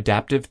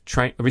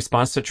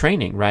response to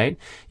training, right?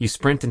 You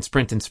sprint and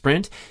sprint and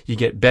sprint, you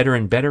get better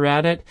and better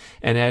at it.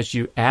 And as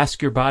you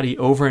ask your body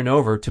over and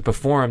over to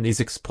perform these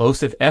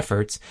explosive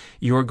efforts,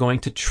 you're going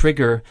to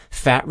trigger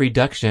fat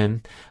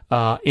reduction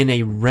in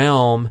a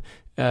realm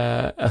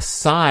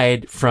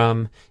aside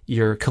from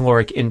your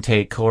caloric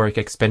intake, caloric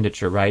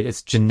expenditure, right?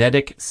 It's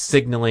genetic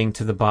signaling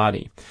to the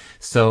body.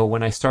 So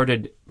when I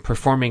started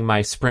performing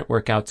my sprint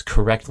workouts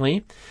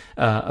correctly,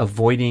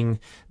 avoiding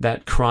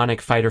that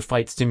chronic fight or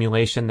flight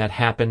stimulation that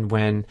happened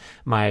when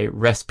my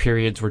rest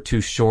periods were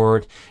too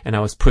short and I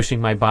was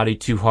pushing my body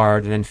too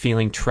hard and then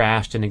feeling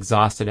trashed and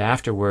exhausted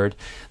afterward,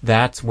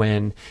 that's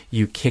when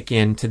you kick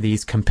into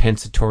these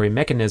compensatory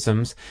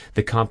mechanisms,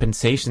 the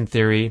compensation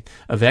theory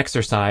of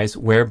exercise,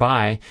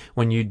 whereby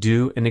when you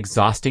do an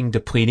exhausting,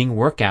 depleting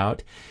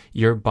workout,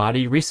 your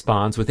body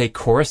responds with a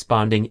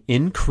corresponding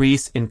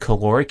increase in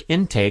caloric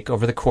intake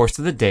over the course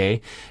of the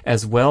day,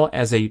 as well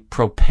as a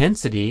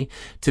propensity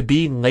to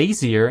be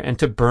lazier and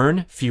to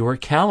burn fewer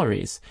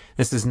calories.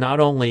 This is not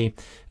only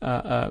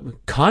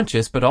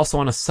conscious, but also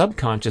on a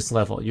subconscious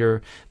level.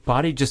 Your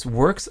body just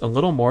works a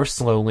little more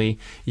slowly.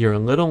 You're a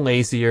little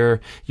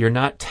lazier. You're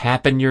not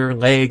tapping your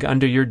leg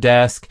under your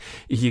desk.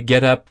 You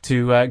get up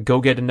to go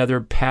get another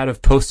pad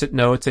of Post-it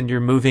notes, and you're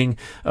moving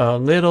a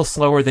little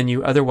slower than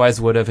you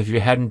otherwise would have if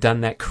you hadn't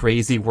done that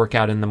crazy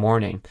workout in the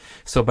morning.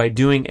 So by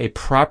doing a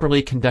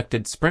properly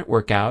conducted sprint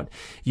workout,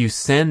 you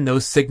send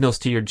those signals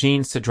to your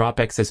genes to drop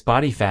excess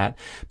body fat,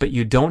 but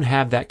you don't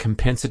have that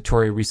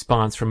compensatory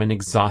response from an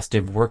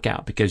exhaustive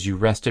workout because you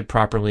rested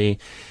properly.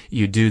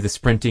 You do the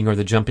sprinting or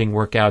the jumping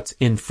workouts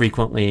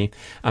infrequently.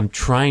 I'm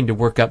trying to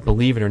work up,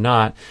 believe it or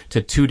not,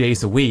 to 2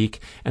 days a week,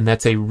 and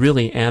that's a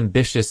really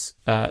ambitious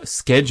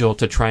schedule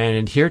to try and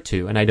adhere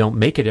to, and I don't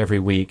make it every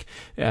week,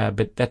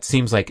 but that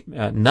seems like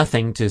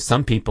nothing to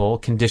some people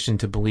conditioned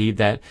to believe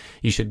that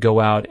you should go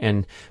out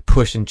and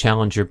push and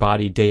challenge your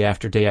body day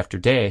after day after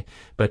day.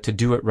 But to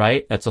do it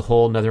right, that's a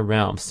whole nother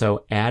realm.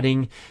 So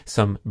adding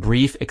some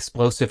brief,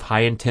 explosive,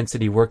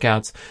 high-intensity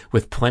workouts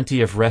with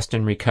plenty of rest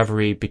and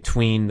recovery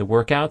between the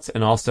workouts,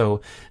 and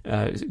also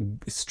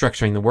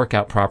structuring the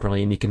workout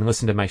properly. And you can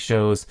listen to my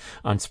shows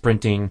on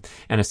sprinting,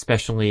 and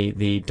especially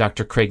the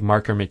Dr. Craig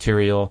Marker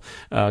material,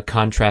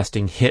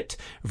 contrasting HIIT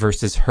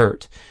versus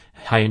HURT.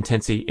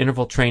 High-intensity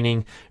interval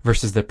training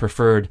versus the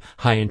preferred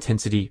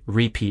high-intensity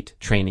repeat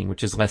training,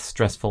 which is less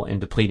stressful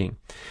and depleting.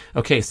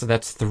 Okay, so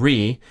that's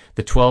 3.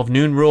 The 12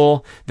 noon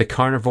rule, the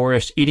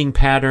carnivore-ish eating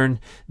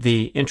pattern,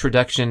 the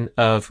introduction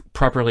of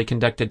properly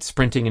conducted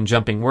sprinting and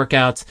jumping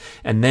workouts,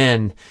 and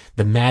then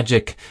the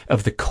magic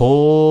of the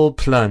cold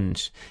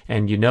plunge.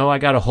 And you know I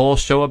got a whole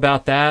show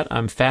about that.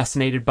 I'm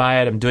fascinated by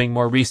it. I'm doing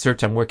more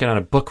research. I'm working on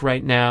a book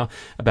right now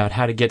about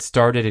how to get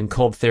started in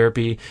cold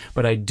therapy,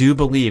 but I do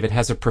believe it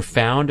has a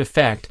profound effect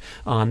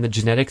on the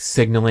genetic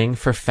signaling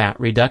for fat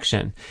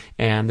reduction.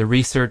 And the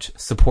research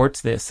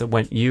supports this. So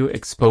when you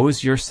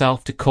expose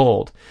yourself to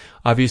cold,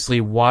 obviously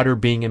water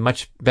being a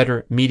much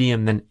better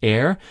medium than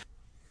air,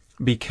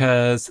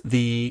 because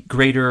the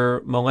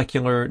greater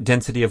molecular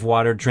density of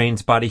water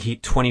drains body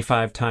heat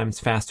 25 times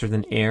faster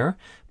than air,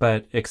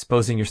 but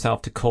exposing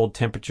yourself to cold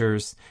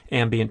temperatures,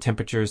 ambient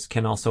temperatures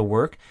can also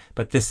work.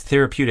 But this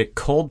therapeutic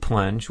cold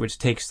plunge, which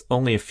takes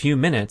only a few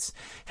minutes,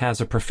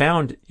 has a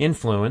profound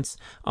influence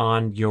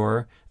on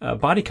your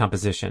body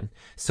composition.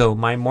 So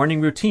my morning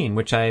routine,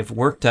 which I've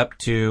worked up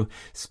to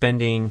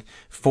spending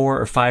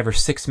 4 or 5 or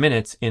 6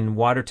 minutes in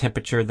water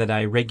temperature that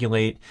I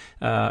regulate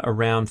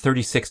around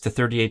 36 to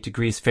 38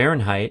 degrees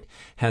Fahrenheit,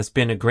 has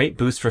been a great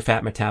boost for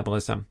fat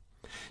metabolism.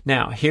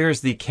 Now,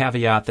 here's the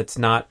caveat that's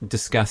not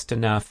discussed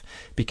enough,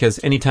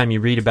 because anytime you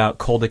read about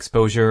cold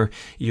exposure,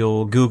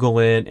 you'll Google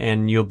it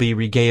and you'll be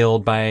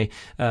regaled by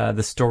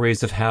the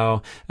stories of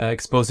how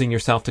exposing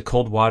yourself to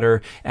cold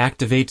water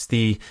activates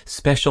the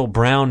special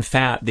brown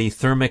fat, the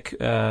thermic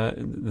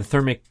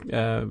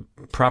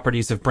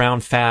properties of brown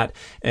fat,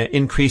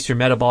 increase your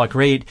metabolic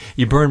rate,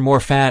 you burn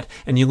more fat,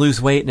 and you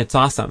lose weight, and it's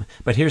awesome.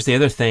 But here's the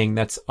other thing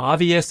that's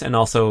obvious and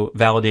also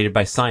validated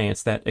by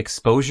science, that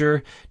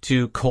exposure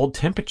to cold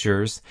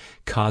temperatures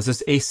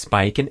causes a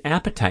spike in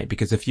appetite,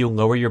 because if you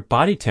lower your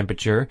body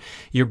temperature,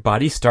 your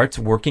body starts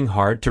working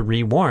hard to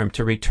rewarm,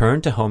 to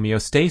return to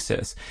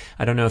homeostasis.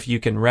 I don't know if you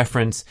can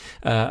reference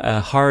a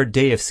hard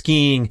day of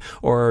skiing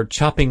or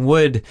chopping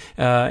wood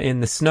in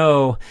the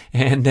snow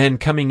and then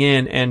coming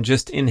in and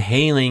just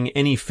inhaling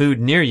any food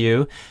near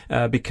you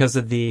because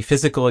of the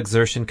physical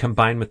exertion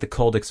combined with the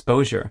cold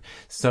exposure.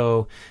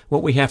 So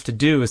what we have to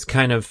do is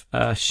kind of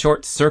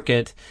short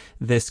circuit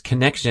this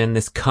connection,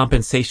 this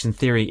compensation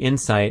theory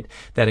insight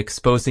that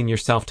exposing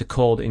yourself to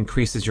cold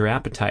increases your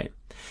appetite.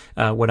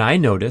 What I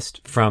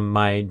noticed from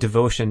my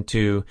devotion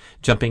to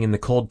jumping in the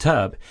cold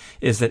tub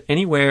is that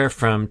anywhere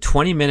from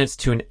 20 minutes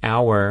to an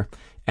hour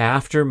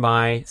after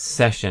my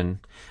session,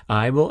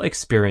 I will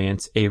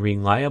experience a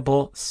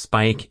reliable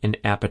spike in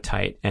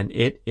appetite, and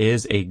it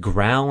is a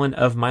growling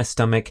of my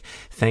stomach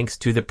thanks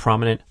to the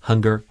prominent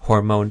hunger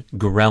hormone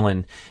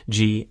ghrelin,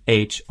 G-H-R-E-L-I-N.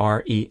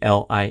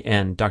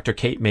 Dr.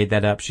 Kate made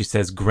that up. She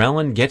says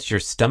ghrelin gets your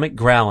stomach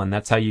growling.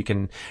 That's how you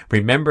can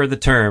remember the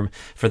term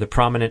for the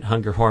prominent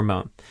hunger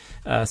hormone.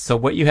 So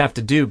what you have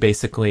to do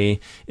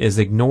basically is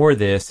ignore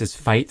this, is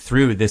fight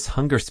through this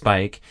hunger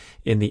spike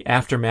in the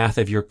aftermath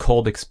of your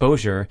cold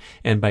exposure.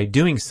 And by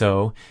doing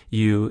so,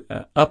 you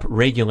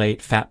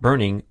upregulate fat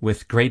burning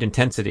with great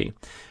intensity,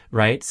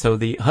 right? So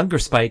the hunger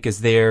spike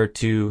is there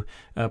to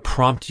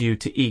prompt you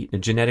to eat, a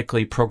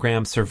genetically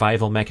programmed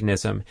survival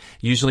mechanism.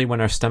 Usually when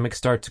our stomach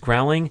starts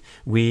growling,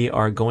 we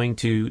are going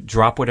to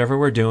drop whatever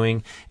we're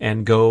doing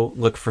and go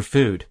look for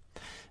food.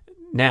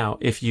 Now,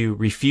 if you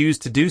refuse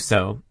to do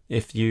so,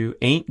 if you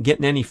ain't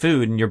getting any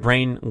food and your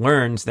brain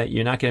learns that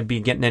you're not going to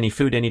be getting any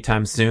food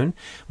anytime soon,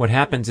 what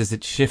happens is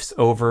it shifts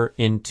over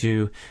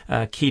into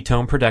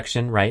ketone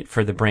production, right,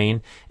 for the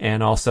brain,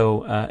 and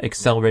also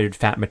accelerated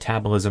fat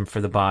metabolism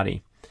for the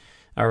body.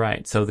 All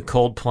right, so the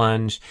cold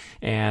plunge,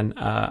 and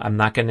I'm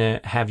not going to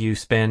have you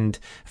spend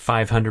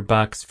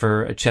 $500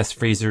 for a chest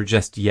freezer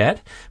just yet,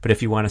 but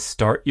if you want to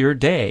start your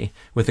day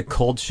with a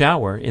cold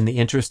shower in the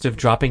interest of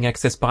dropping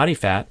excess body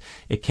fat,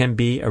 it can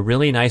be a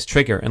really nice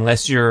trigger,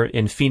 unless you're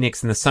in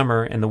Phoenix in the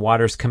summer and the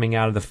water's coming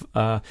out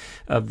of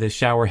the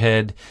shower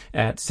head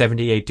at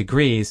 78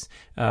 degrees.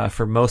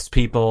 For most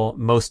people,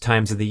 most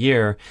times of the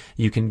year,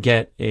 you can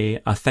get a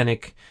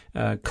authentic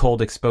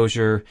cold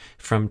exposure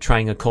from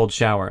trying a cold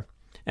shower.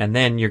 And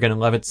then you're going to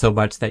love it so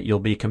much that you'll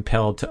be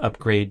compelled to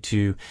upgrade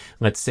to,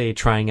 let's say,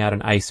 trying out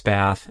an ice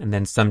bath, and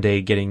then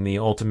someday getting the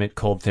ultimate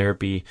cold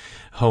therapy,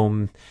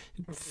 home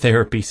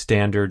therapy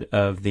standard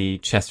of the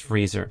chest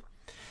freezer.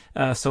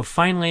 So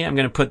finally, I'm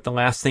going to put the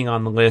last thing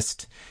on the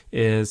list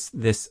is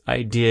this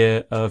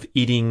idea of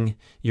eating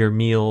your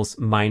meals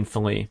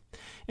mindfully,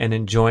 and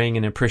enjoying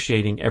and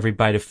appreciating every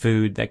bite of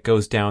food that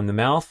goes down the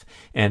mouth,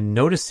 and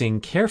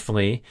noticing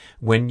carefully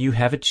when you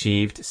have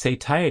achieved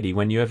satiety,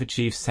 when you have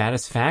achieved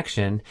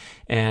satisfaction,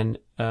 and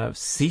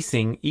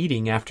ceasing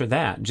eating after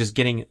that. Just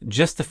getting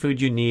just the food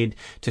you need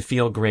to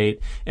feel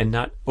great, and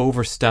not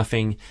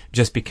overstuffing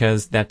just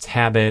because that's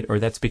habit, or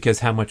that's because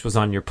how much was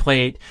on your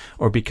plate,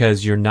 or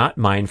because you're not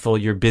mindful,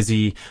 you're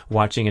busy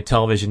watching a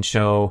television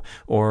show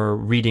or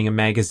reading a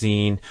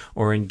magazine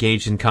or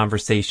engaged in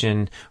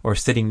conversation or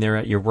sitting there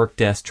at your work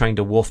desk trying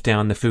to wolf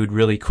down the food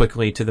really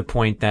quickly to the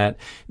point that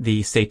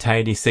the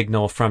satiety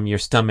signal from your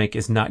stomach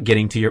is not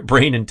getting to your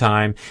brain in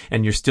time,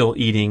 and you're still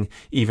eating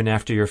even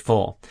after you're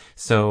full.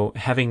 So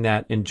having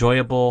that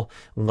enjoyable,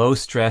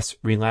 low-stress,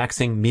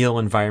 relaxing meal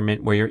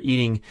environment where you're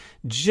eating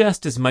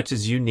just as much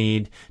as you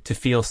need to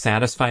feel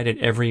satisfied at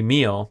every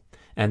meal,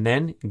 and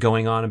then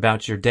going on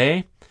about your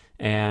day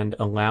and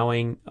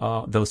allowing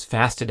those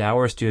fasted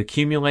hours to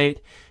accumulate.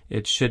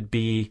 It should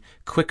be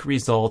quick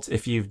results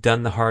if you've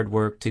done the hard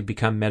work to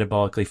become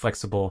metabolically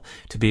flexible,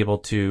 to be able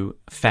to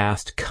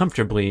fast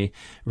comfortably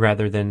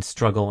rather than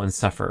struggle and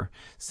suffer.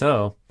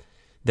 So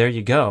there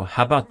you go.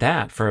 How about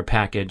that for a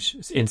package?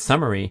 In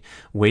summary,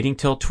 waiting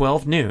till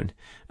 12 noon,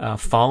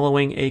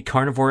 following a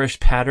carnivore-ish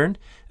pattern,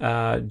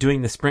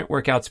 doing the sprint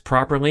workouts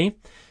properly,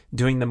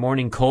 doing the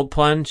morning cold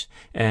plunge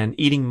and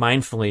eating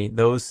mindfully,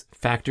 those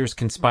factors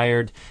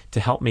conspired to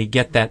help me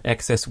get that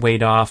excess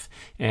weight off,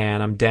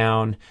 and I'm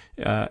down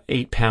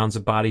 8 pounds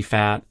of body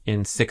fat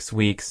in 6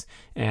 weeks.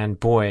 And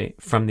boy,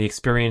 from the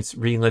experience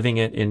reliving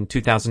it in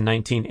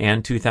 2019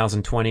 and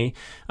 2020,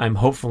 I'm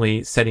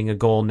hopefully setting a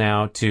goal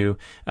now to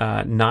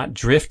not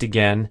drift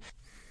again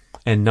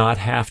and not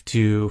have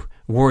to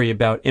worry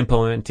about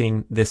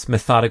implementing this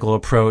methodical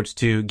approach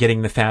to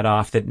getting the fat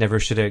off that never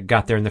should have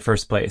got there in the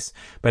first place.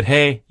 But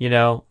hey,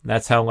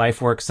 that's how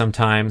life works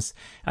sometimes.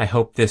 I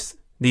hope these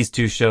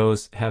 2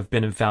 shows have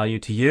been of value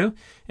to you,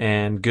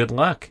 and good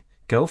luck.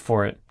 Go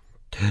for it.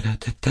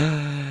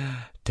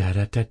 Da-da-da-da.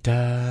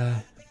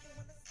 Da-da-da-da.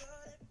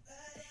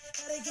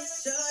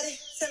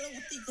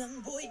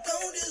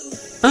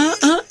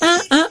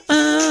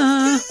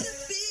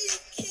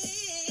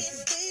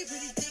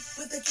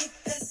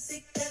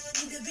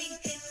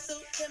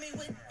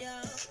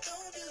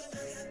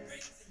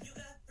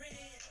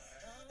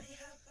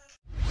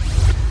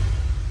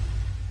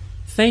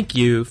 Thank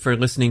you for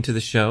listening to the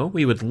show.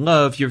 We would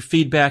love your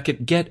feedback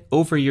at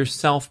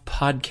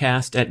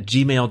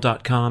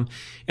getoveryourselfpodcast@gmail.com.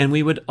 And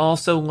we would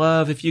also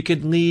love if you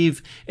could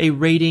leave a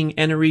rating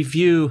and a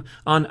review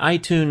on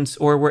iTunes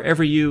or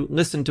wherever you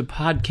listen to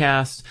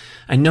podcasts.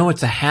 I know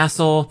it's a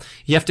hassle.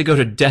 You have to go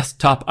to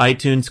desktop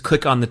iTunes,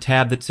 click on the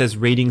tab that says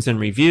ratings and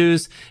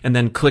reviews, and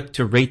then click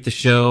to rate the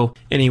show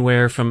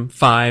anywhere from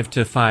 5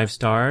 to 5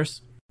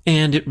 stars.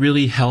 And it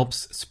really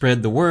helps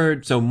spread the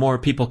word so more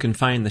people can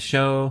find the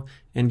show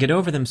and get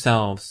over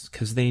themselves,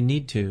 'cause they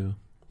need to.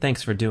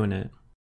 Thanks for doing it.